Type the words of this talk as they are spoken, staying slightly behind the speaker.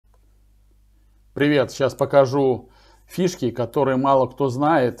Привет, сейчас покажу фишки, которые мало кто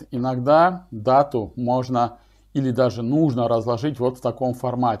знает. Иногда дату можно или даже нужно разложить вот в таком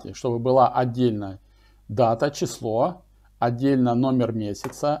формате, чтобы была отдельно дата, число, отдельно номер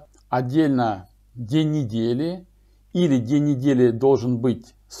месяца, отдельно день недели, или день недели должен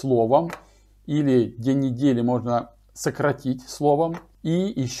быть словом, или день недели можно сократить словом, и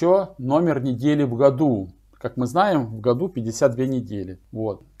еще номер недели в году. Как мы знаем, в году 52 недели.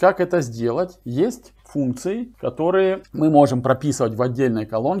 Вот. Как это сделать? Есть функции, которые мы можем прописывать в отдельной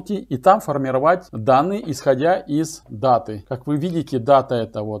колонке и там формировать данные, исходя из даты. Как вы видите, дата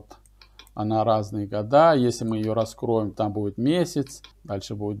это вот она разные года. Если мы ее раскроем, там будет месяц,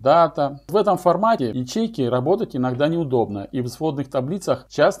 дальше будет дата. В этом формате ячейки работать иногда неудобно. И в сводных таблицах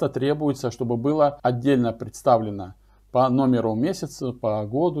часто требуется, чтобы было отдельно представлено по номеру месяца, по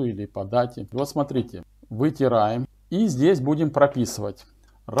году или по дате. Вот смотрите. Вытираем. И здесь будем прописывать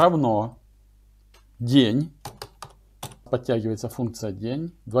равно день. Подтягивается функция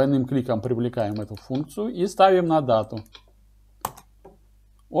день. Двойным кликом привлекаем эту функцию и ставим на дату.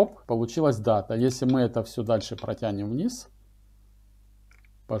 Оп, получилась дата. Если мы это все дальше протянем вниз,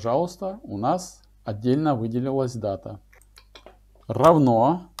 пожалуйста, у нас отдельно выделилась дата.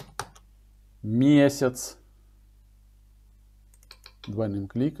 Равно месяц. Двойным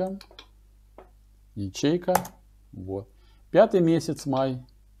кликом. Ячейка. Вот. 5-й месяц, май.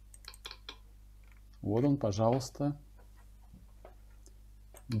 Вот он, пожалуйста.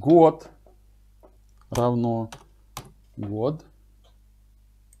 Год. Равно год.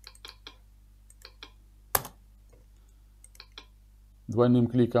 Двойным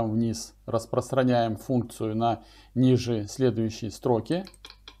кликом вниз распространяем функцию на ниже следующие строки.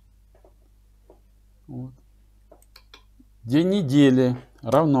 Вот. День недели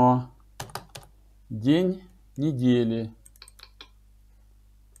равно день недели.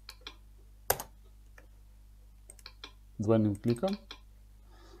 Двойным кликом.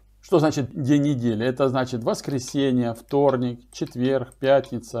 Что значит день недели? Это значит воскресенье, вторник, четверг,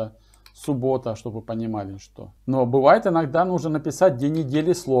 пятница, суббота, чтобы вы понимали, что. Но бывает иногда нужно написать день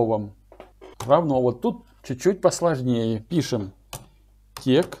недели словом. Равно. Вот тут чуть-чуть посложнее. Пишем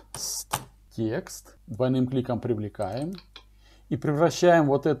текст. Двойным кликом привлекаем. И превращаем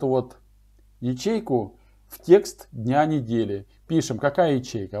вот эту вот ячейку в текст дня недели. Пишем, какая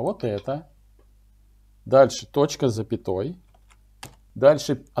ячейка? Вот это. Дальше точка с запятой.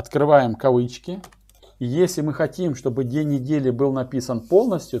 Дальше открываем кавычки. И если мы хотим, чтобы день недели был написан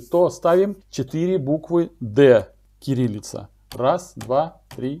полностью, то ставим 4 буквы D, кириллица. 1, 2,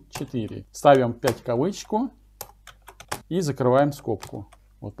 3, 4. Ставим 5 кавычку и закрываем скобку.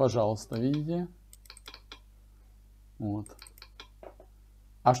 Вот, пожалуйста, видите? Вот.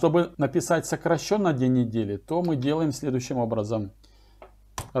 А чтобы написать сокращенно день недели, то мы делаем следующим образом.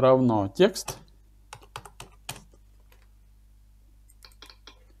 Равно текст.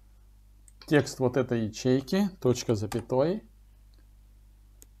 Текст вот этой ячейки, точка с запятой.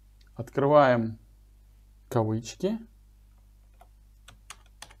 Открываем кавычки.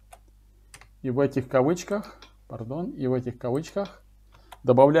 И в этих кавычках,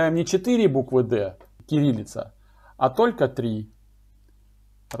 добавляем не 4 буквы D, кириллица, а только 3.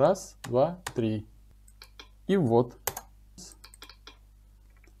 1, 2, 3. И вот.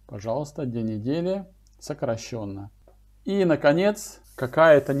 Пожалуйста, день недели сокращенно. И, наконец,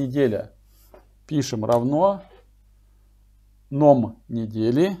 какая это неделя? Пишем равно ном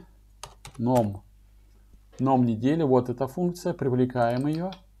недели. Ном недели. Вот эта функция. Привлекаем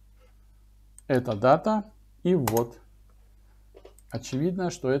ее. Это дата. И вот. Очевидно,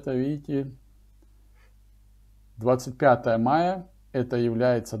 что это, видите, 25 мая. Это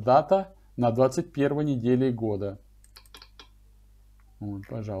является дата на 21 неделе года. Вот,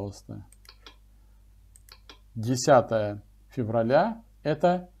 пожалуйста. 10 февраля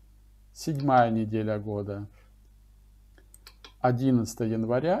это 7-я неделя года. 11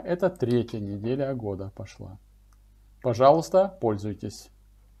 января это 3-я неделя года пошла. Пожалуйста, пользуйтесь.